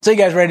So you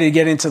guys ready to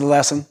get into the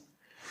lesson?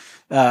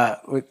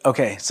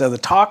 Okay, so the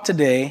talk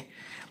today,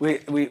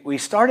 we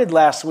started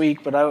last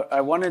week, but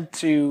I wanted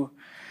to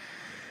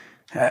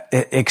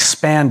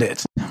expand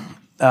it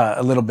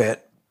a little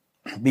bit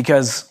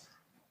because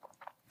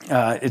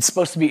it's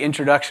supposed to be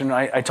introduction.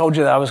 I told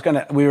you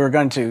that we were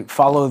going to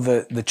follow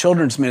the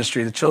children's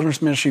ministry. The children's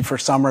ministry for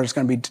summer is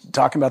going to be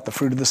talking about the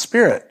fruit of the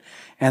Spirit,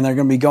 and they're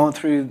going to be going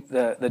through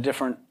the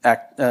different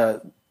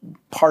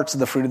parts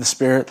of the fruit of the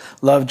Spirit: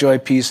 love, joy,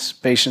 peace,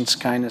 patience,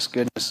 kindness,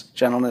 goodness,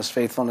 gentleness,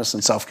 faithfulness,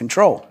 and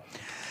self-control.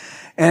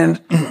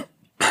 And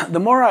the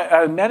more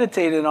I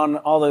meditated on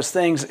all those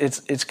things,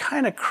 it's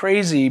kind of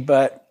crazy,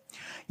 but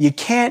you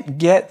can't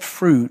get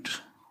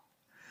fruit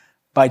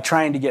by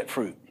trying to get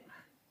fruit.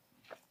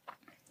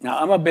 Now,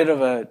 I'm a bit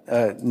of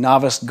a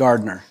novice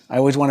gardener. I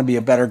always want to be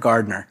a better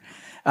gardener.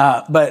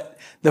 But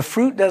the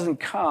fruit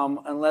doesn't come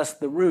unless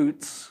the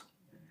roots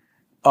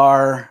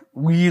are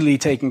really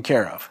taken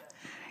care of.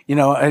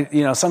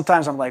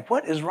 Sometimes I'm like,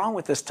 what is wrong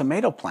with this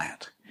tomato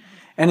plant?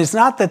 And it's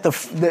not that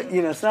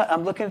it's not,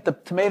 I'm looking at the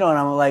tomato and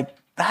I'm like,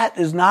 that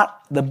is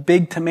not the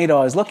big tomato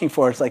I was looking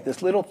for. It's like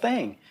this little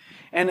thing.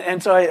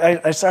 And so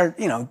I started,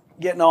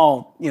 getting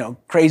all,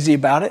 crazy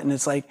about it. And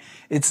it's like,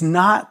 it's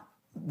not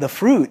the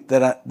fruit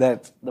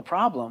that's the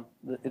problem.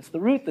 It's the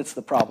root that's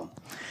the problem.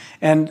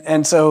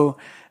 And so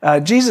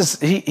Jesus,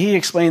 he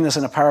explained this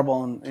in a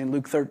parable in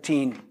Luke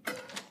 13.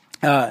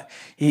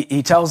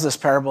 He tells this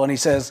parable and he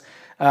says,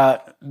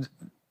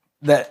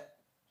 that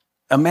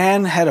a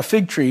man had a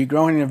fig tree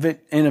growing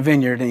in a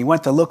vineyard, and he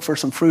went to look for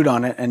some fruit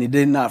on it, and he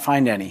did not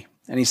find any.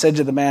 And he said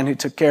to the man who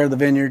took care of the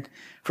vineyard,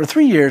 "For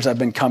 3 years I've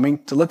been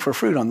coming to look for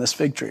fruit on this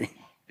fig tree,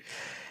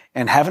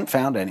 and haven't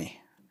found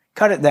any.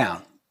 Cut it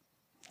down."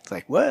 It's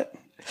like, what?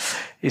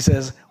 He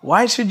says,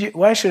 why should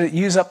it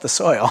use up the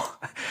soil?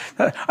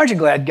 Aren't you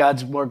glad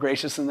God's more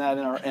gracious than that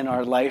in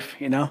our life?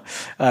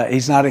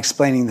 He's not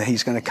explaining that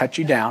he's going to cut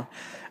you down.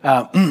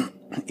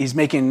 He's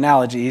making an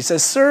analogy. He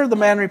says, "Sir," the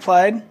man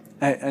replied,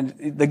 and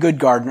the good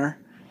gardener,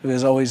 who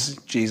is always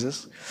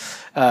Jesus,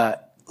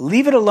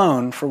 "leave it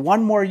alone for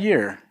 1 more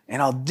year,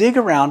 and I'll dig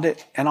around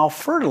it, and I'll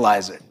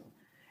fertilize it.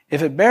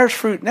 If it bears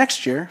fruit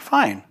next year,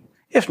 fine.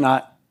 If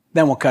not,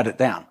 then we'll cut it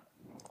down."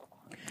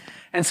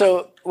 And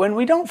so when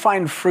we don't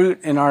find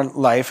fruit in our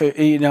life,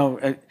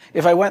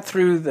 if I went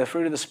through the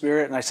fruit of the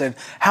Spirit and I said,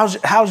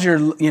 how's your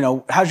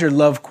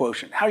love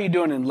quotient? How are you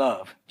doing in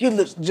love? Do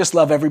you just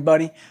love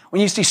everybody? When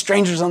you see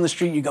strangers on the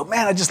street, you go,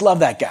 "Man, I just love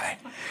that guy."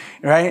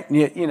 Right?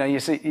 You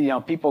see,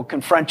 people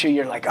confront you.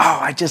 You're like, "Oh,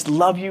 I just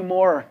love you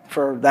more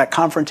for that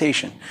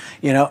confrontation."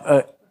 You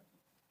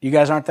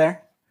guys aren't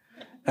there?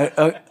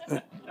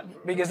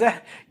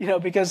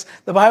 Because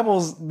the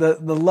Bible's,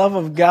 the love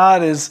of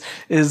God is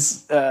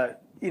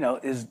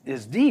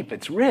deep,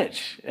 it's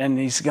rich. And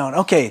he's going,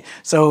 okay,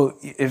 so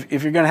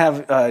if you're going to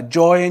have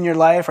joy in your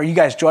life, are you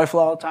guys joyful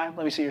all the time?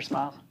 Let me see your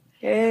smiles.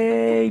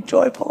 Yay,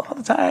 joyful all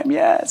the time.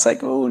 Yeah, it's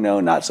like, oh, no,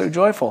 not so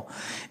joyful.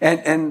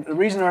 And the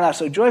reason we're not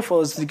so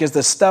joyful is because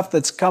the stuff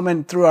that's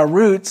coming through our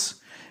roots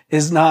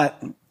is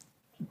not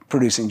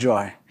producing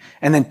joy.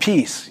 And then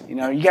peace.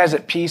 You guys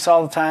at peace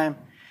all the time?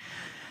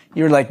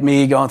 You're like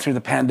me going through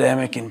the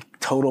pandemic in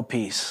total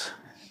peace.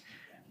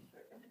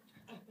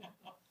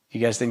 You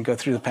guys didn't go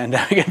through the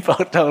pandemic in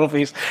total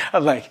peace.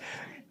 I'm like,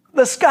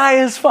 the sky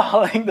is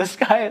falling. The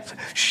sky is...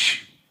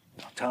 Shh,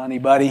 don't tell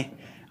anybody.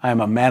 I am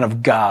a man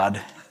of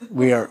God.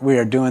 We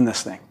are doing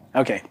this thing.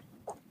 Okay.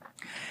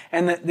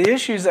 And the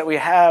issues that we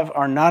have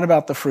are not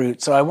about the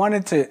fruit. So I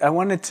wanted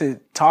to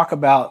talk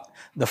about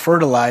the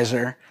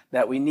fertilizer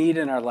that we need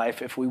in our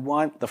life if we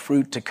want the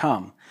fruit to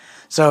come.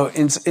 So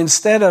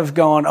instead of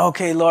going,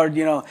 "Okay, Lord,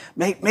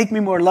 make me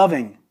more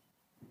loving,"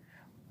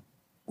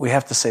 we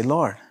have to say,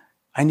 "Lord,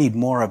 I need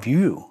more of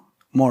you,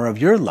 more of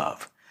your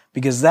love,"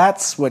 because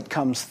that's what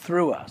comes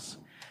through us.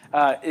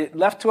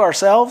 Left to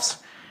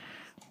ourselves,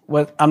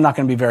 I'm not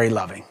going to be very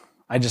loving.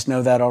 I just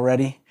know that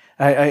already.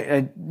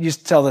 I used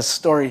to tell this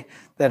story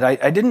that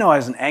I didn't know I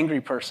was an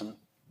angry person.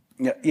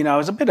 I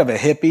was a bit of a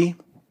hippie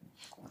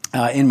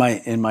in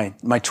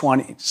my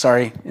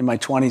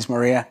 20s,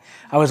 Maria.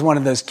 I was one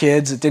of those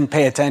kids that didn't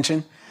pay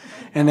attention,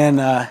 and then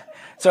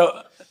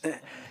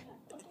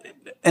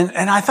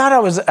And I thought I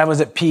was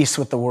at peace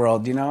with the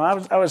world.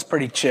 I was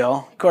pretty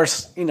chill. Of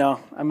course,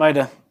 I might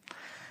have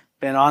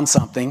been on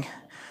something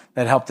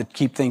that helped to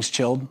keep things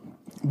chilled,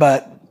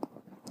 but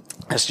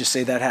let's just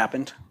say that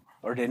happened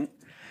or didn't.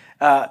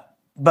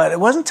 But it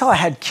wasn't until I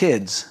had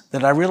kids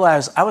that I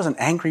realized I was an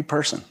angry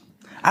person.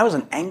 I was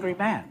an angry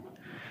man.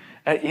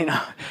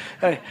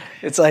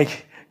 It's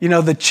like,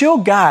 the chill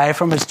guy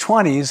from his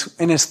 20s,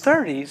 in his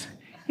 30s,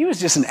 he was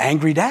just an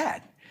angry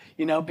dad.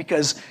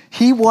 Because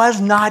he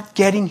was not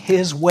getting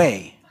his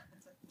way.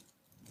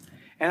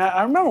 And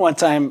I remember one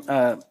time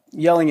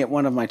yelling at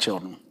one of my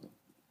children.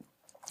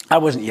 I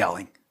wasn't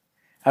yelling.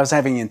 I was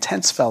having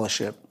intense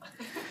fellowship,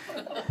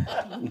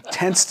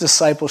 intense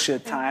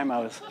discipleship time. I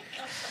was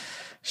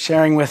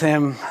sharing with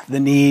him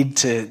the need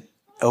to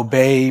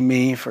obey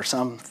me for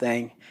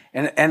something.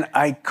 And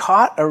I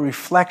caught a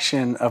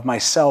reflection of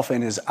myself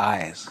in his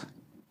eyes.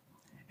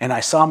 and I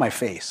saw my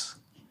face.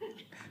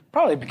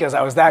 Probably because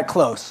I was that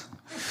close.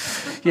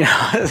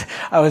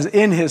 I was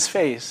in his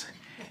face.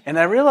 And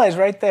I realized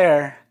right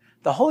there,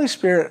 the Holy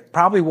Spirit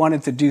probably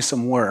wanted to do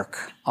some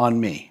work on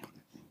me.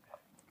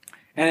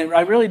 And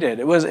I really did.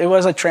 It was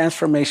a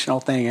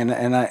transformational thing,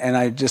 and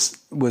I just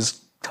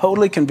was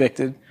totally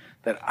convicted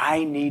that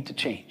I need to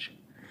change.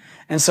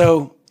 And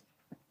so,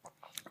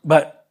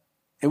 but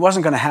it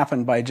wasn't going to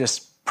happen by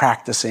just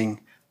practicing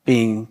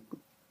being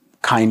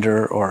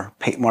kinder or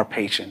more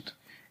patient.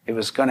 It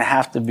was going to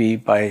have to be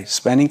by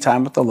spending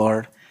time with the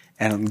Lord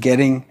and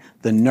getting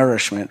the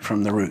nourishment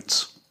from the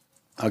roots.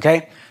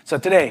 Okay? So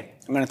today,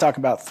 I'm going to talk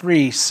about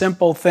 3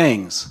 simple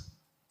things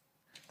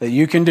that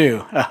you can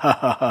do.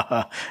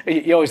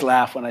 You always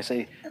laugh when I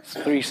say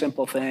 3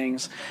 simple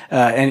things,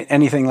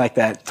 anything like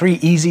that. 3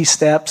 easy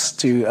steps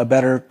to a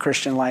better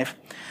Christian life.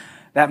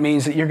 That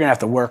means that you're going to have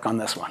to work on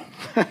this one.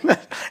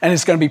 And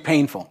it's going to be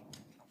painful.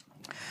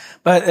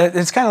 But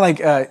it's kind of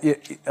like,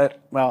 I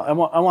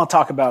won't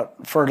talk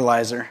about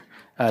fertilizer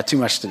too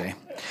much today.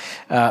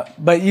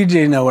 But you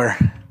do know where,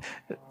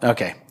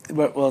 okay.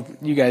 Well,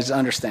 you guys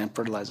understand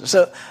fertilizer.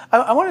 So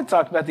I want to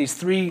talk about these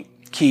 3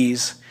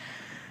 keys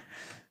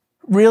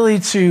really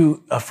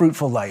to a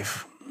fruitful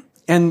life.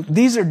 And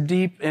these are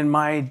deep in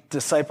my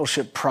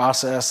discipleship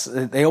process.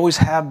 They always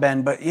have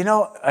been. But,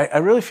 I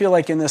really feel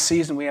like in this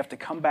season we have to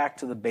come back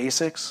to the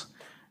basics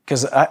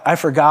because I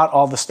forgot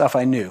all the stuff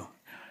I knew.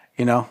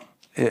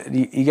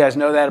 You guys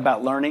know that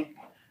about learning,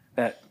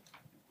 that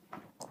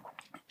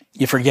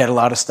you forget a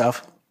lot of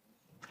stuff.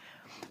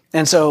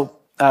 And so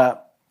I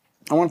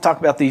want to talk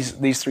about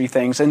these 3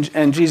 things.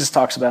 And Jesus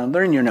talks about them.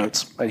 They're in your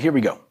notes, but here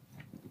we go.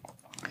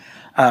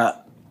 The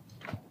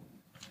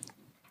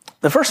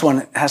first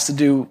one has to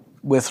do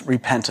with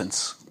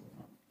repentance.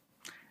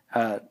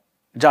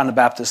 John the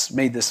Baptist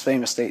made this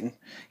famous statement.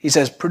 He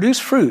says, produce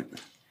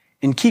fruit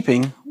in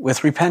keeping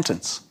with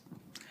repentance.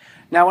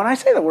 Now, when I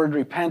say the word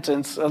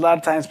repentance, a lot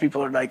of times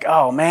people are like,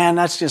 oh man,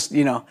 that's just,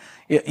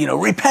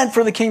 repent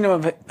for the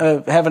kingdom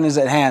of heaven is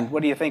at hand.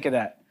 What do you think of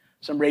that?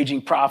 Some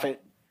raging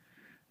prophet.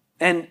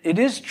 And it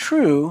is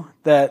true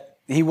that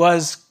he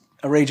was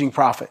a raging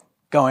prophet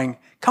going,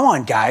 come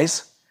on,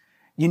 guys,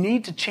 you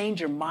need to change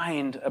your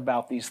mind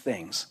about these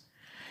things.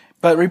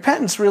 But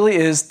repentance really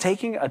is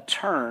taking a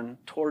turn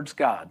towards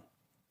God.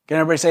 Can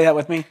everybody say that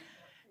with me?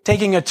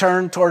 Taking a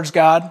turn towards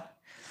God.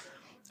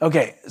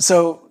 Okay,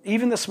 so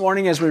even this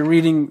morning as we're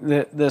reading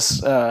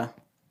this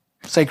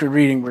sacred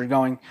reading, we're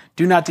going,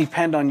 do not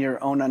depend on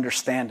your own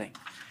understanding.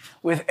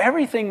 With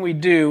everything we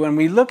do, and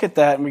we look at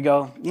that and we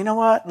go, you know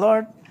what,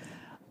 Lord?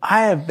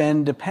 I have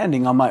been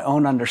depending on my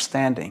own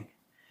understanding.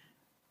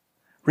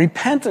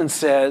 Repentance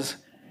says,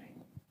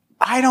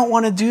 I don't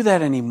want to do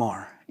that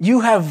anymore.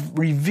 You have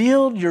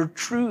revealed your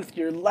truth,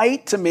 your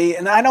light to me,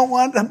 and I don't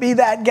want to be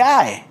that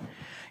guy.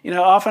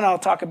 Often I'll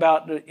talk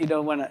about,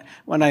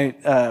 when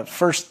I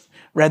first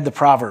read the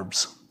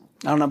Proverbs.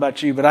 I don't know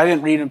about you, but I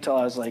didn't read them until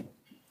I was like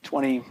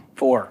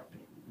 24.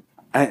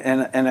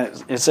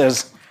 And it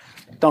says,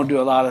 don't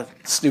do a lot of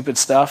stupid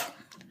stuff.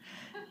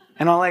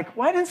 And I'm like,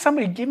 why didn't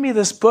somebody give me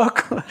this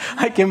book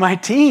like in my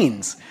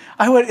teens?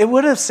 It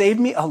would have saved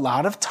me a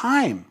lot of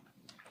time.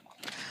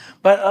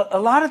 But a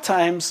lot of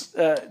times,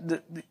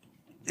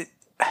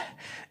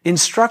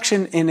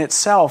 instruction in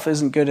itself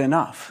isn't good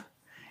enough.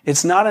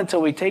 It's not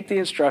until we take the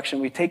instruction,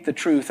 we take the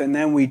truth, and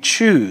then we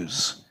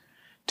choose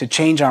to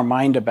change our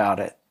mind about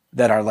it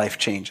that our life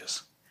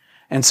changes.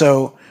 And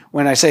so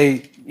when I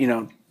say,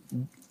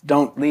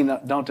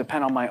 don't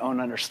depend on my own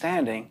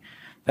understanding,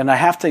 then I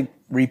have to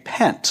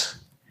repent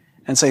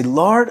and say,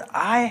 Lord,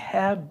 I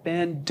have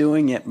been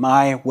doing it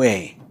my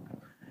way.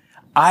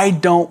 I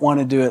don't want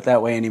to do it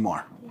that way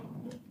anymore.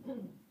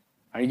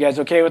 Are you guys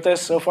okay with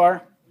this so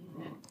far?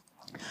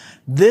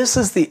 This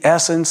is the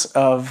essence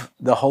of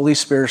the Holy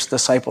Spirit's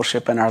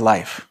discipleship in our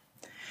life,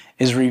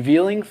 is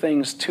revealing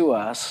things to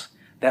us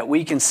that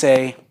we can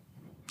say,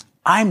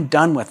 I'm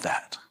done with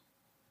that.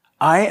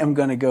 I am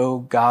going to go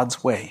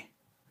God's way.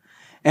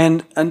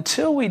 And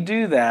until we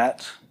do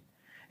that,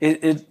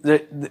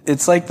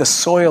 it's like the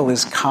soil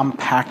is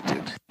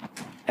compacted,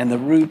 and the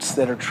roots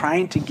that are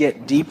trying to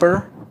get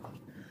deeper,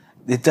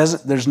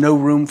 there's no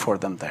room for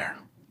them there.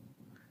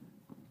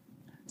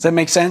 Does that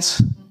make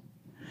sense?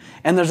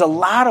 And there's a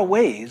lot of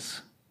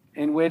ways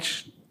in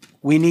which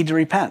we need to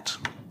repent.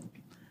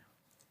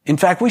 In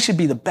fact, we should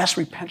be the best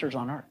repenters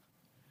on earth.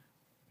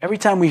 Every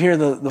time we hear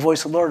the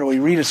voice of the Lord or we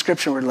read a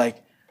scripture, we're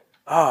like,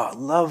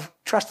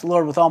 trust the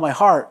Lord with all my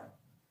heart.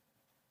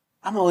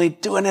 I'm only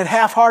doing it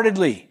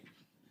half-heartedly.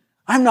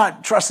 I'm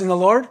not trusting the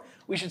Lord.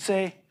 We should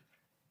say,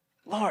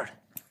 Lord,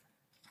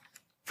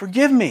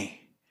 forgive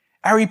me.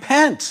 I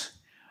repent.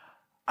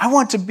 I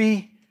want to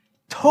be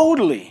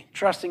totally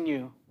trusting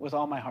you with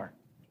all my heart.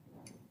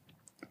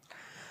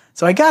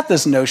 So I got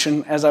this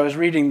notion as I was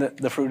reading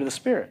the fruit of the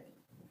Spirit.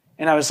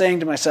 And I was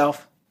saying to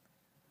myself,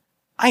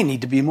 I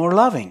need to be more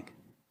loving.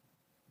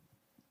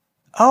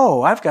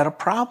 Oh, I've got a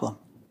problem.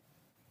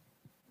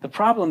 The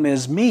problem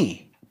is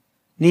me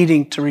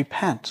needing to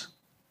repent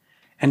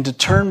and to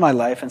turn my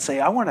life and say,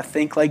 I want to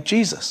think like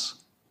Jesus.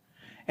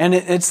 And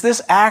it's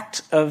this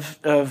act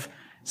of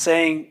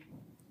saying,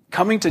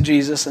 coming to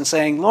Jesus and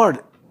saying, Lord,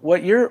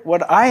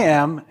 what I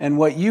am and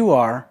what you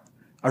are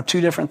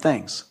two different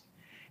things.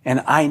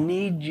 And I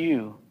need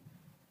you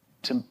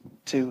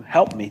to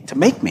help me, to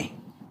make me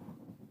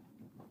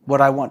what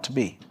I want to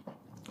be.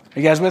 Are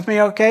you guys with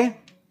me okay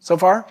so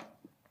far?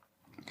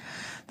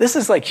 This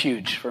is like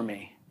huge for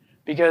me,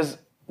 because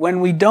when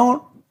we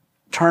don't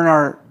turn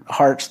our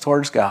hearts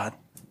towards God,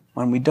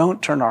 when we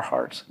don't turn our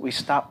hearts, we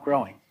stop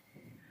growing.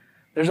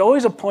 There's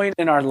always a point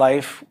in our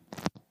life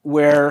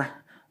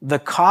where the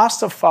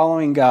cost of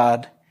following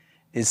God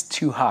is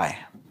too high.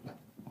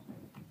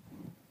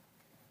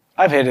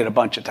 I've hit it a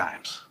bunch of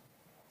times.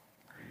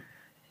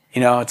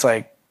 It's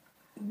like,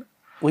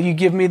 will you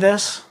give me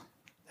this?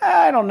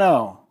 I don't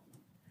know.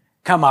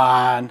 Come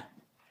on.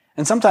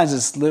 And sometimes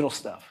it's little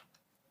stuff.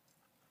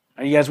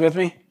 Are you guys with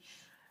me?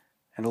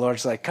 And the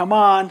Lord's like, come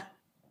on.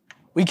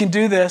 We can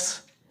do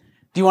this.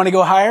 Do you want to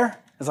go higher?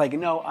 It's like,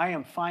 no, I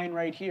am fine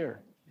right here.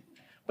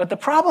 But the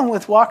problem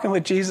with walking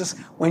with Jesus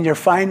when you're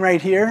fine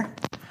right here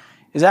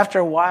is after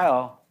a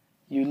while,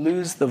 you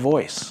lose the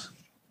voice.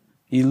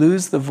 You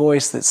lose the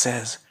voice that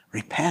says,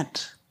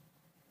 repent,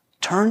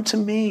 turn to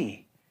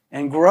me,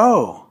 and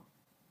grow.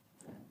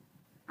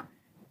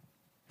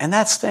 And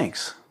that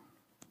stinks.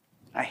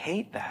 I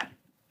hate that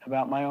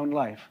about my own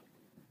life.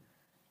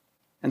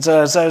 And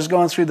so as I was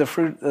going through the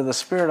fruit of the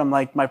Spirit, I'm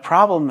like, my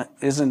problem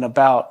isn't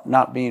about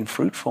not being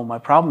fruitful. My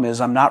problem is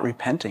I'm not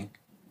repenting.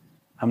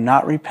 I'm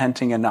not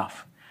repenting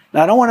enough.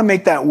 Now, I don't want to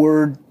make that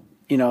word,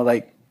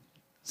 like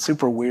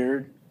super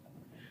weird,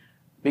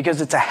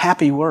 because it's a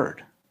happy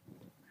word.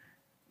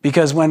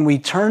 Because when we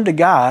turn to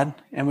God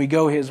and we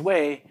go His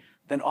way,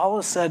 then all of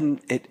a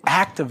sudden it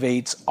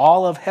activates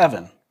all of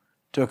heaven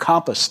to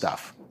accomplish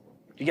stuff.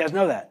 You guys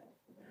know that?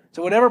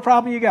 So whatever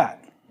problem you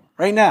got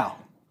right now,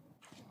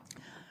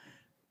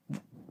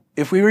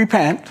 if we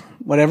repent,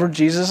 whatever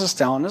Jesus is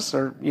telling us,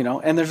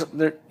 and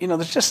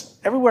there's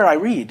just everywhere I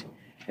read,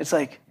 it's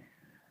like,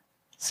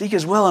 seek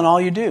His will in all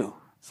you do.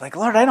 It's like,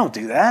 Lord, I don't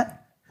do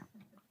that.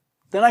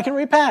 Then I can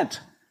repent.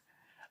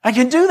 I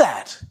can do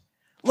that.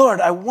 Lord,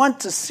 I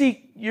want to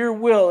seek your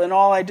will in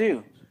all I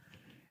do.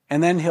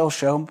 And then He'll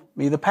show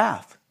me the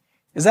path.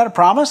 Is that a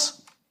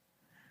promise?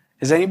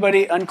 Is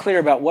anybody unclear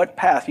about what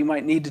path you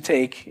might need to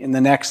take in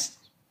the next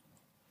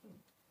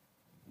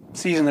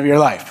season of your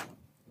life?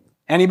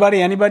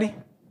 Anybody?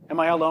 Am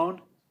I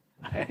alone?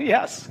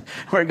 Yes.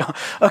 We're going.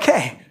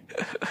 Okay.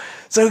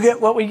 So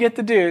what we get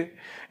to do,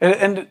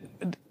 and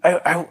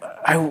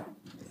I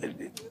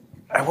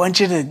want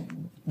you to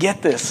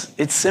get this.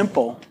 It's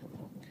simple,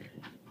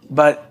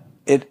 but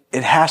it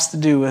has to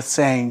do with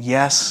saying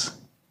yes,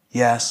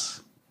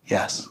 yes,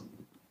 yes.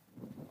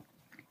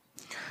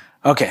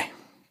 Okay.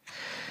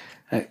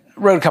 I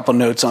wrote a couple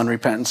notes on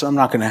repentance, so I'm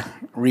not going to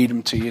read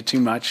them to you too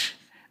much.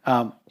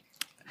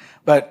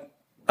 But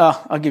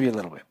I'll give you a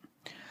little bit.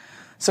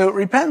 So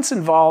repentance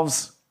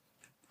involves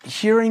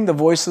hearing the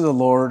voice of the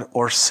Lord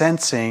or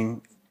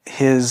sensing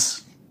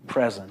His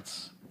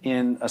presence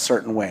in a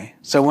certain way.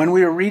 So when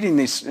we are reading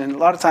these, and a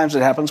lot of times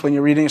it happens when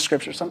you're reading a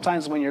scripture,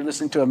 sometimes when you're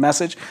listening to a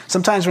message,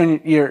 sometimes when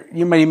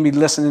you may even be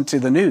listening to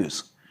the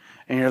news,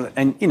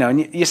 and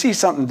you see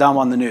something dumb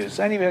on the news.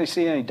 Anybody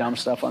see any dumb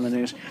stuff on the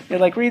news? You're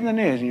like reading the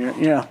news, and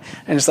and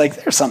it's like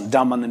there's something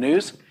dumb on the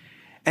news,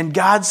 and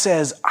God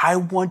says, "I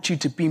want you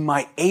to be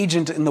my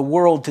agent in the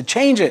world to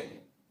change it."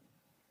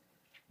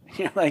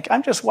 You're like,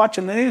 I'm just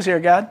watching the news here,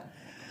 God.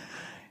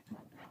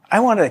 I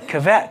want to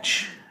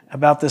kvetch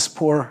about this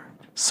poor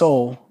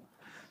soul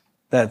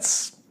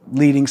that's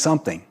leading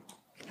something.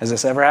 Has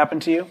this ever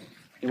happened to you?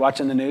 You're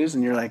watching the news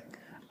and you're like,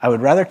 I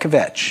would rather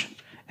kvetch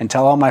and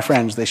tell all my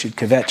friends they should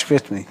kvetch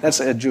with me. That's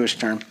a Jewish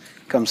term.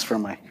 It comes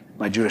from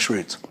my Jewish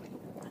roots.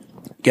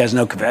 You guys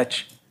know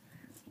kvetch?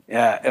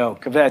 Yeah,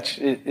 kvetch,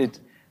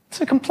 it's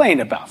a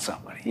complaint about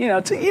somebody. To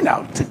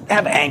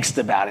have angst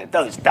about it.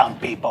 Those dumb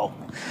people.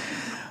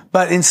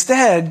 But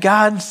instead,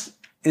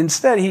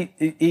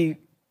 He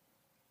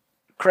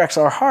corrects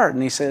our heart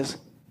and He says,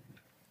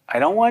 I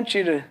don't want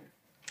you to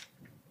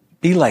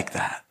be like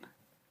that.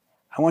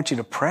 I want you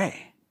to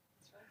pray.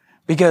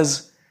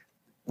 Because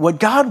what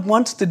God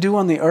wants to do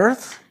on the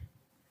earth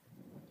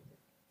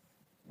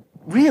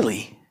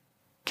really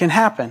can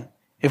happen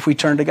if we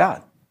turn to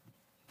God.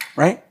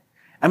 Right?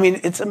 I mean,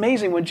 it's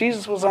amazing. When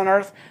Jesus was on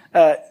earth,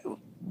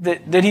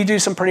 did He do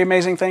some pretty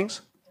amazing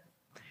things?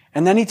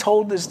 And then He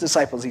told His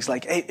disciples, He's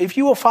like, hey, if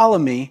you will follow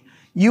me,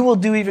 you will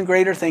do even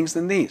greater things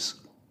than these.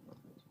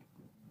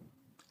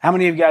 How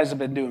many of you guys have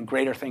been doing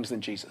greater things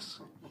than Jesus?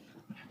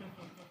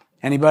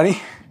 Anybody?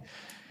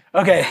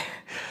 Okay.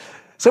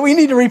 So we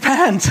need to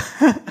repent.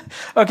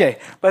 Okay.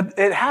 But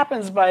it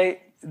happens by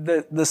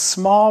the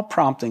small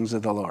promptings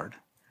of the Lord.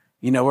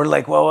 We're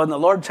like, well, when the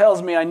Lord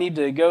tells me I need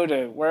to go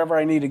to wherever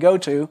I need to go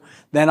to,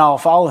 then I'll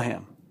follow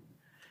Him.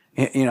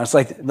 It's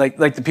like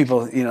the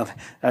people,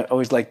 I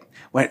always like,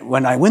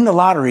 when I win the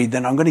lottery,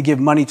 then I'm going to give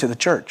money to the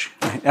church.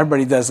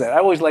 Everybody does that. I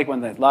always like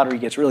when the lottery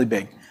gets really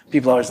big.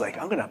 People are always like,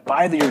 I'm going to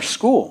buy your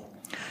school.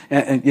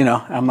 And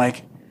I'm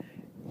like,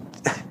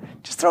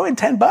 Just throw in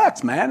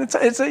 $10, man.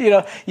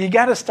 You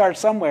got to start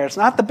somewhere. It's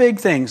not the big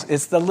things.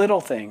 It's the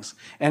little things.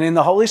 And in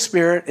the Holy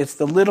Spirit, it's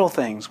the little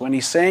things. When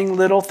he's saying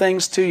little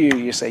things to you,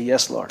 you say,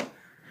 yes, Lord.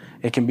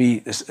 It can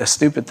be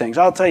stupid things.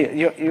 I'll tell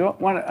you,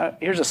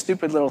 here's a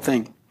stupid little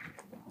thing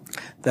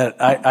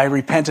that I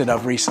repented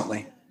of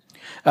recently.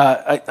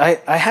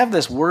 I have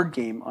this word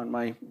game on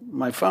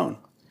my phone.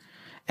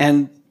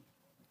 And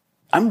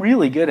I'm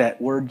really good at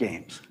word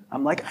games.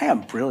 I'm like, I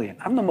am brilliant.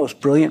 I'm the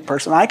most brilliant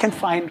person. I can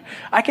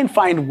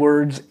find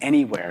words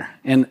anywhere.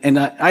 And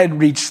I had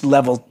reached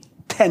level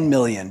 10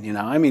 million,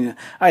 I mean,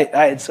 I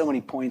had so many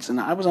points and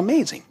I was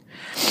amazing.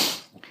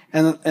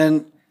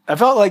 And I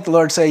felt like the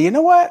Lord say, you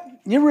know what?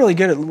 You're really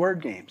good at word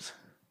games.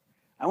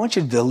 I want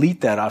you to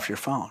delete that off your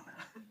phone.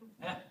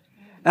 And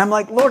I'm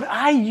like, Lord,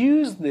 I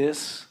use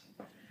this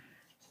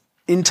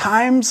in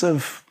times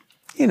of,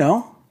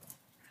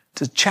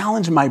 to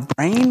challenge my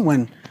brain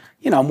when,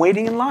 I'm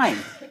waiting in line.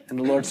 And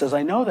the Lord says,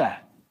 I know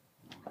that.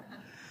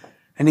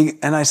 And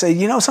I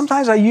say,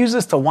 sometimes I use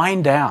this to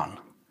wind down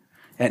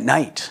at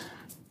night.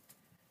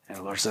 And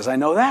the Lord says, I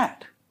know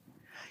that.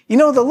 The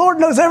Lord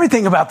knows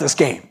everything about this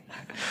game.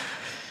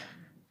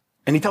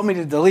 And he told me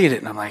to delete it.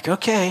 And I'm like,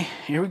 okay,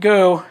 here we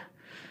go.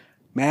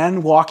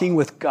 Man walking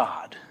with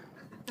God.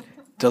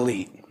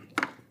 Delete.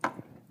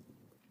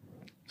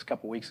 It's a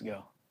couple weeks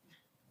ago.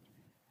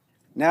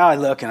 Now I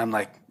look and I'm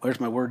like, where's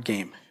my word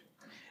game?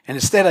 And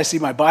instead I see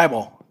my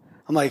Bible.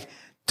 I'm like,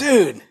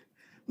 dude,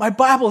 my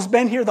Bible's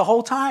been here the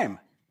whole time.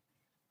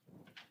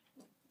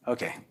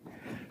 Okay.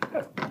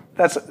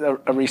 That's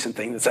a recent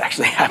thing that's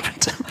actually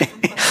happened to me.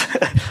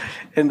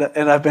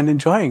 and I've been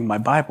enjoying my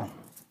Bible.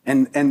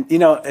 And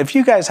if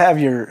you guys have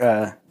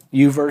your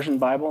YouVersion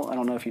Bible, I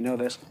don't know if you know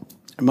this.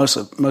 Most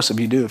of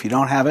you do. If you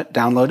don't have it,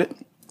 download it.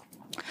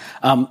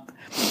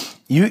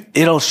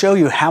 It'll show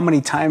you how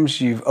many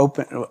times you've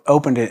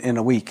opened it in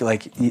a week.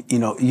 Like,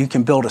 you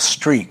can build a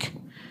streak.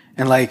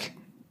 And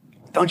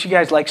don't you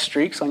guys like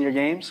streaks on your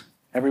games?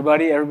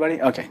 Everybody?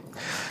 Okay,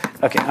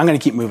 I'm going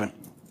to keep moving.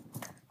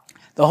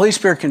 The Holy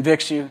Spirit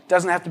convicts you. It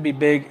doesn't have to be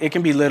big. It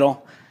can be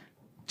little.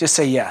 Just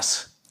say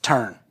yes.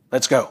 Turn.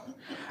 Let's go.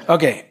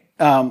 Okay.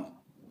 When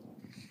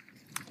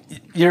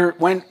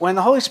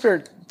the Holy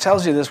Spirit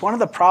tells you this, one of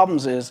the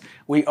problems is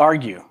we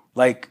argue.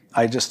 Like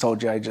I just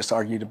told you, I just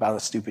argued about a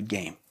stupid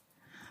game.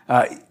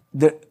 I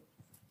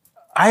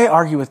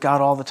argue with God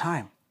all the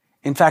time.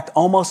 In fact,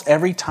 almost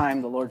every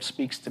time the Lord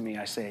speaks to me,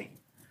 I say,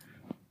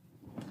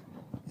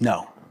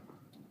 no.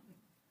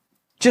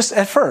 Just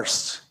at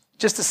first,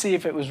 just to see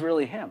if it was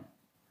really him.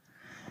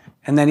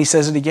 And then he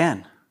says it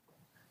again.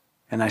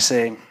 And I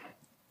say,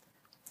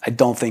 I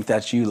don't think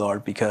that's you,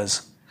 Lord,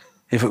 because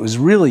if it was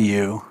really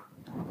you,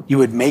 you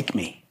would make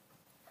me.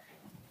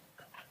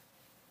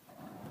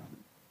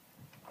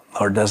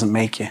 Lord doesn't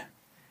make you.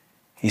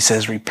 He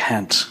says,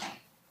 repent,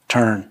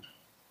 turn.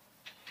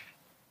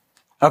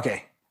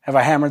 Okay, have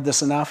I hammered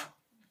this enough?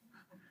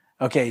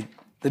 Okay,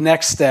 the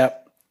next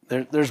step,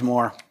 there's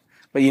more,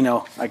 but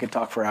I could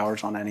talk for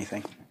hours on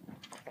anything.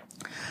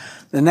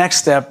 The next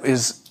step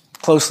is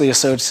closely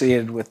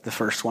associated with the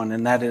first one,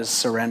 and that is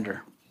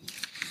surrender.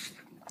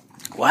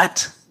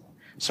 What?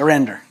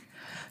 Surrender.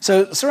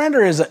 So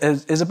surrender is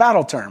a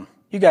battle term.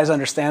 You guys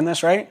understand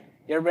this, right?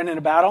 You ever been in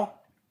a battle?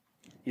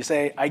 You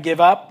say, I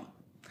give up.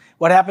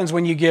 What happens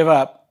when you give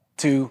up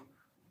to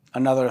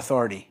another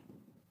authority?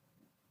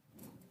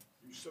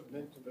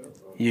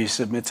 You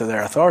submit to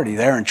their authority.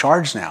 They're in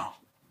charge now.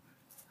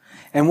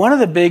 And one of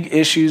the big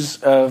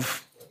issues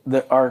of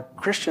our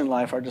Christian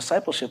life, our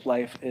discipleship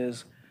life,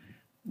 is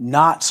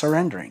not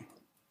surrendering.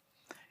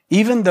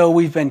 Even though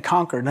we've been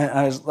conquered.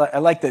 I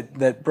like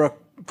that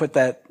Brooke put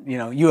that,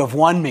 you have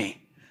won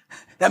me.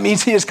 That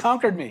means he has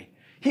conquered me.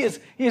 He has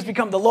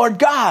become the Lord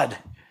God.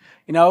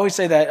 I always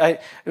say that. I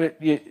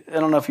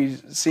don't know if you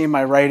see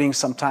my writings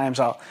sometimes.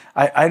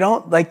 I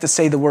don't like to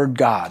say the word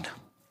God.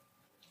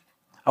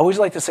 I always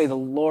like to say the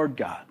Lord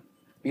God,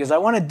 because I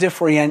want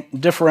to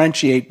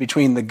differentiate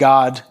between the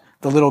God,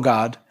 the little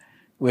God,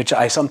 which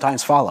I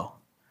sometimes follow,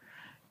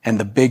 and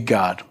the big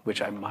God, which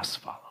I must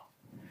follow.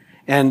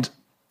 And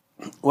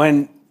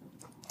when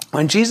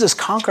Jesus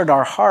conquered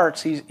our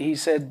hearts, he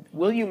said,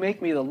 will you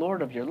make me the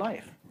Lord of your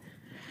life?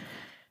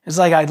 It's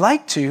like, I'd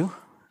like to,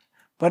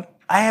 but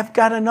I have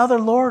got another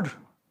Lord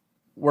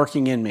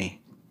working in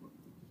me.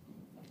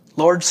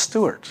 Lord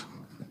Stewart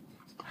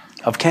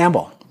of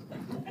Campbell.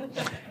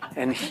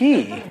 And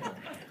he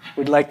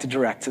would like to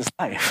direct his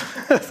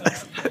life.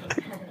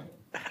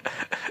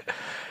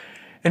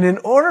 And in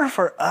order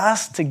for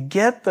us to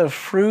get the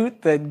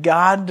fruit that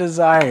God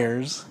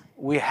desires,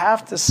 we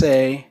have to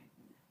say,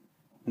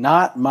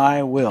 not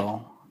my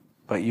will,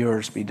 but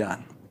yours be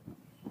done.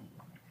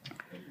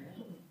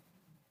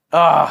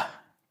 I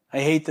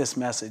hate this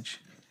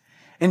message.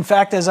 In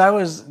fact, as I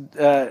was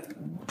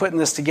putting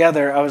this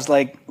together, I was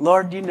like,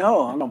 Lord, I'm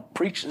going to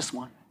preach this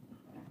one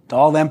to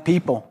all them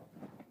people.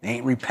 They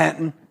ain't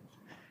repenting.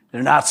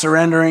 They're not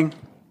surrendering.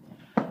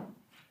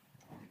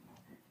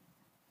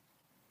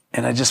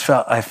 And I just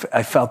felt, I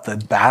felt the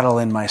battle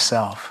in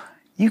myself.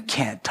 You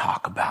can't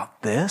talk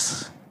about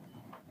this.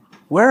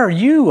 where are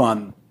you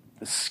on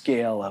the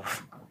scale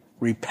of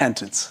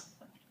repentance?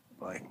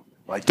 Like,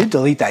 well, I did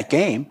delete that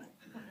game.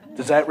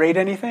 Does that rate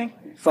anything?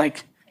 It's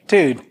like,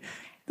 dude,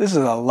 this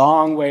is a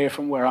long way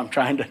from where I'm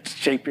trying to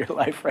shape your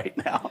life right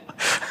now.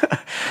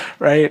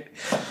 Right?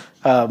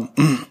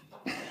 And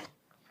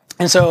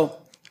so,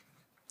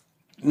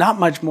 not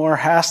much more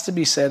has to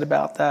be said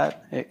about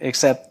that,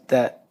 except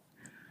that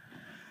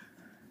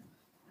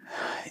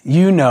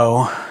you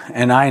know,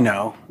 and I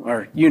know,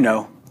 or you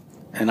know,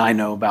 and I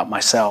know about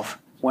myself,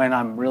 when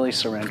I'm really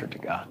surrendered to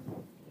God.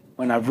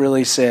 When I've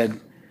really said,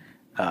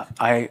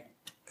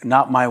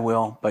 not my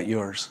will, but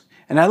yours.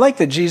 And I like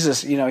that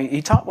Jesus,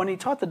 when he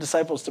taught the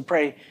disciples to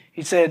pray,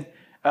 he said,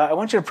 I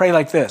want you to pray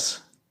like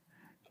this.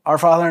 Our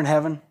Father in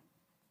heaven,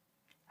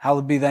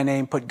 hallowed be thy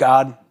name. Put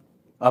God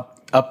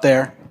up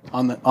there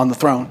on the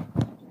throne.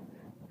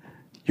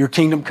 Your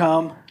kingdom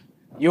come,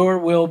 your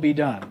will be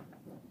done.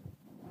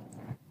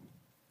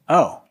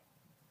 Oh,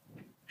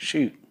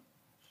 shoot.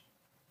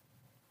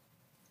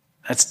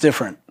 That's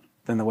different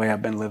than the way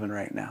I've been living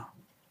right now.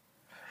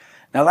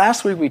 Now,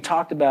 last week we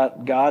talked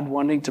about God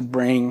wanting to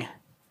bring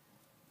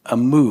a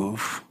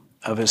move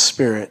of his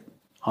Spirit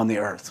on the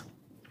earth.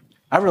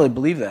 I really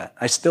believe that.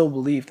 I still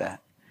believe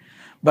that.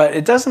 But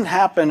it doesn't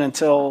happen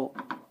until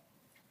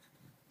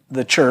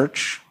the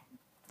church,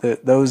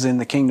 those in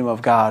the kingdom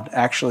of God,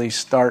 actually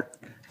start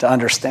to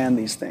understand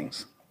these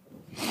things.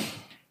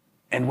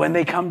 And when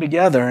they come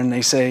together and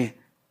they say,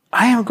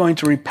 I am going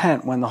to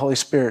repent when the Holy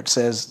Spirit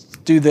says,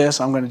 do this,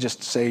 I'm going to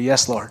just say,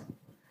 yes, Lord.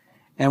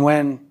 And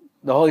when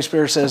the Holy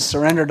Spirit says,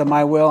 surrender to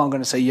my will, I'm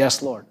going to say,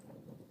 yes, Lord.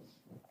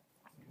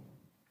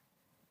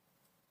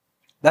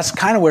 That's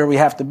kind of where we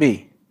have to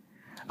be.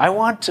 I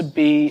want to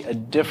be a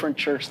different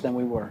church than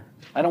we were.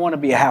 I don't want to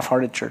be a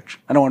half-hearted church.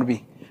 I don't want to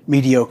be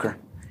mediocre,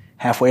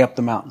 halfway up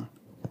the mountain.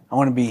 I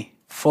want to be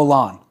full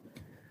on.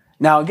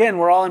 Now, again,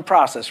 we're all in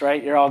process,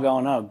 right? You're all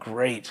going, oh,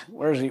 great.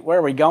 Where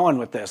are we going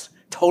with this?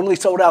 Totally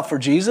sold out for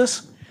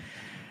Jesus?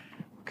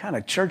 What kind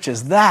of church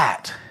is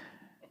that?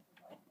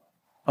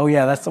 Oh,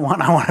 yeah, that's the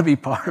one I want to be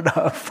part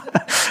of.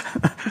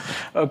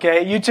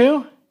 Okay, you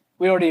too?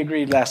 We already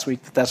agreed last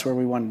week that that's where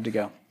we wanted to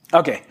go.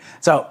 Okay,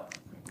 so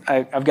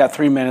I've got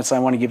 3 minutes. I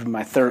want to give you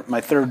my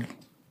third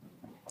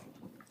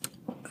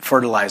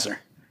fertilizer.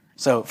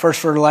 So first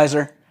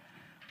fertilizer,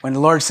 when the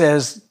Lord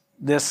says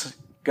this,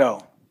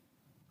 go.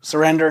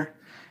 Surrender.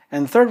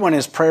 And the third one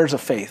is prayers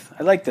of faith.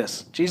 I like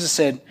this. Jesus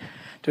said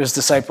to his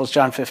disciples,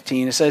 John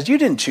 15, it says, you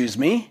didn't choose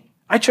me.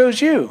 I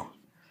chose you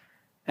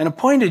and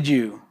appointed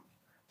you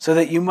so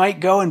that you might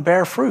go and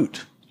bear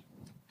fruit.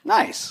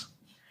 Nice.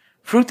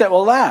 Fruit that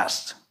will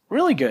last.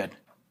 Really good.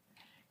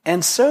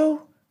 And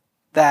so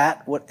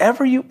that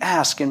whatever you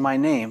ask in my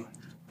name,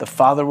 the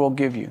Father will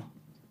give you.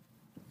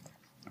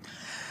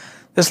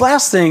 This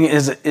last thing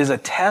is a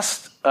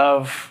test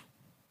of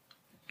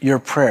your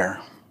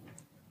prayer.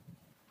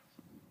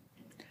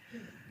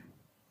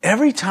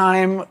 Every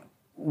time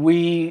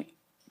we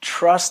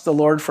trust the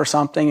Lord for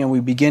something and we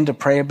begin to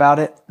pray about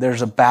it,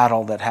 there's a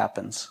battle that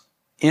happens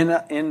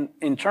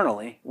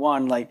internally.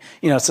 One,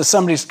 so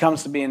somebody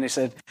comes to me and they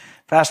said,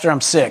 Pastor,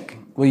 I'm sick.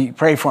 Will you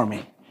pray for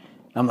me?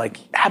 I'm like,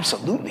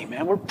 absolutely,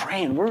 man. We're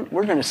praying. We're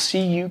going to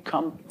see you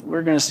come.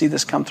 We're going to see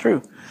this come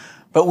through.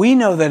 But we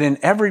know that in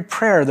every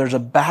prayer, there's a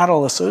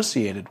battle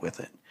associated with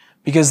it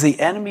because the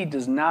enemy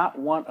does not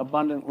want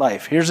abundant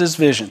life. Here's his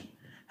vision.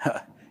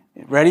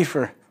 Ready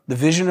for the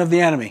vision of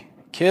the enemy?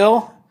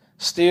 Kill,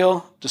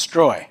 steal,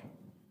 destroy.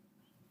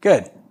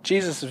 Good.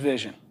 Jesus'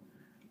 vision.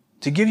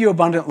 To give you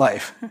abundant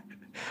life.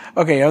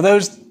 Okay, are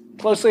those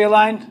closely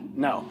aligned?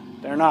 No,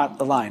 they're not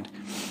aligned.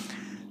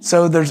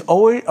 So there's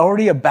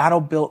already a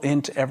battle built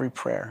into every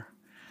prayer.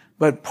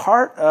 But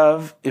part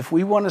of, if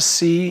we want to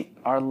see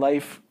our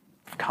life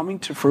coming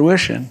to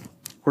fruition,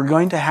 we're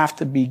going to have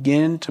to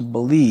begin to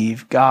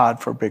believe God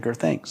for bigger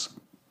things.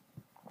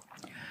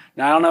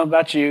 Now, I don't know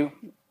about you,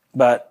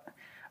 but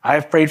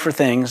I've prayed for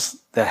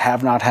things that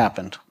have not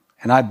happened,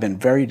 and I've been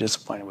very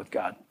disappointed with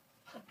God.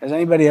 Has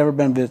anybody ever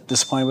been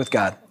disappointed with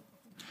God?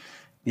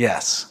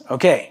 Yes.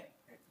 Okay.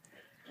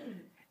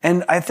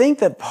 And I think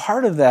that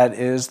part of that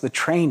is the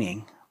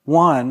training.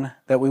 One,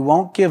 that we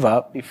won't give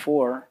up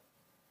before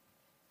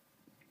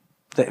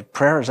the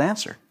prayer is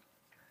answered.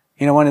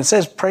 When it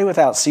says pray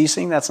without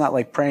ceasing, that's not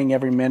like praying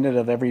every minute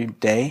of every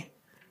day.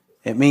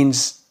 It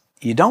means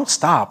you don't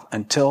stop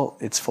until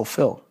it's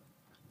fulfilled,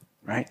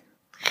 right?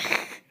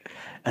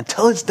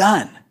 Until it's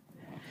done.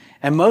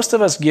 And most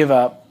of us give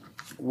up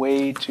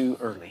way too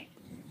early.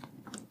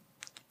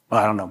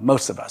 Well, I don't know,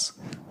 most of us.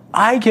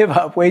 I give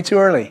up way too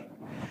early.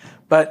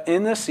 But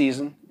in this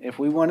season, if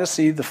we want to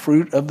see the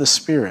fruit of the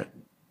Spirit,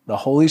 the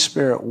Holy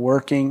Spirit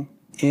working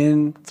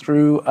in,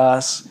 through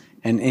us,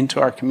 and into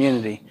our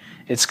community,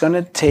 it's going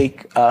to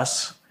take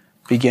us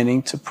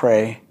beginning to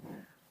pray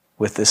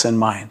with this in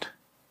mind.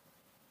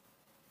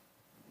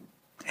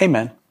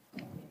 Amen.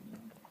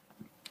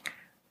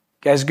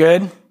 Guys,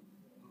 good?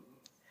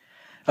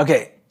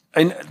 Okay,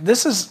 and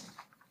this has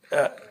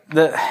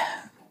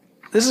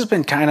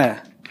been kind of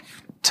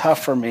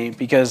tough for me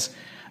because,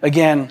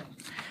 again,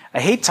 I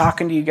hate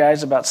talking to you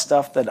guys about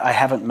stuff that I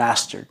haven't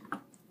mastered.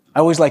 I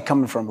always like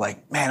coming from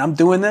like, man, I'm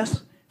doing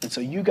this, and so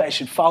you guys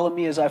should follow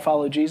me as I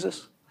follow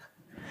Jesus.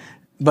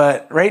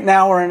 But right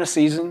now we're in a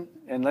season,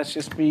 and let's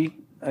just be,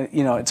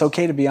 it's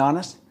okay to be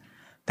honest,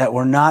 that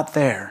we're not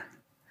there.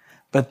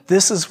 But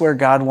this is where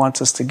God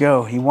wants us to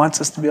go. He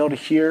wants us to be able to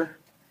hear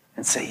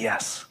and say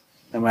yes,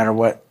 no matter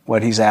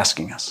what he's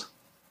asking us.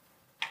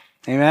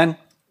 Amen?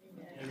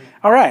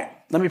 All right,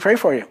 let me pray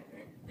for you.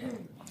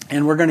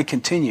 And we're going to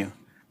continue.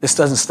 This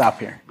doesn't stop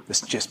here.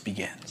 This just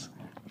begins.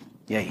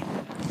 Yay.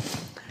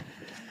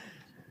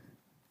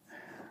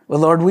 Well,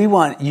 Lord, we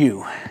want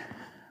you.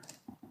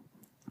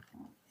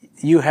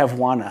 You have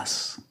won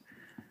us.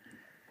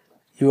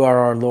 You are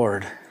our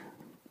Lord.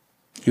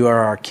 You are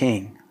our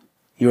King.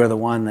 You are the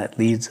one that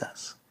leads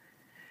us.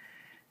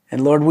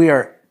 And Lord, we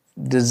are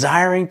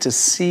desiring to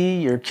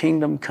see your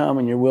kingdom come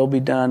and your will be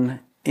done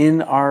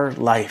in our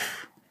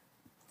life.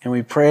 And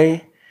we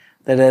pray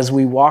that as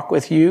we walk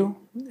with you,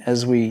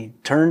 as we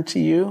turn to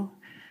you,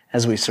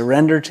 as we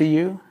surrender to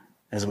you,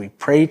 as we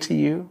pray to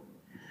you,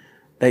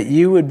 that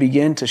you would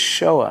begin to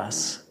show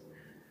us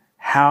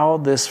how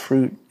this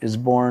fruit is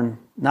born,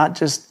 not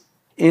just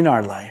in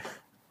our life,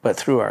 but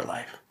through our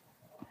life.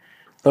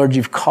 Lord,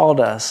 you've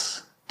called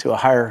us to a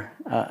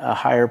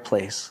higher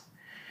place.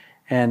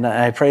 And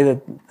I pray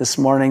that this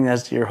morning,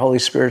 as your Holy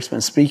Spirit's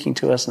been speaking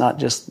to us, not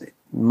just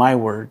my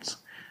words,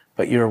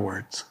 but your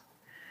words,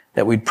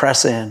 that we'd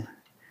press in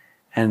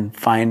and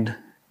find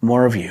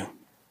more of you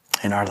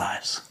in our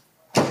lives.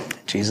 In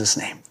Jesus'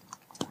 name.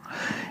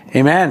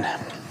 Amen.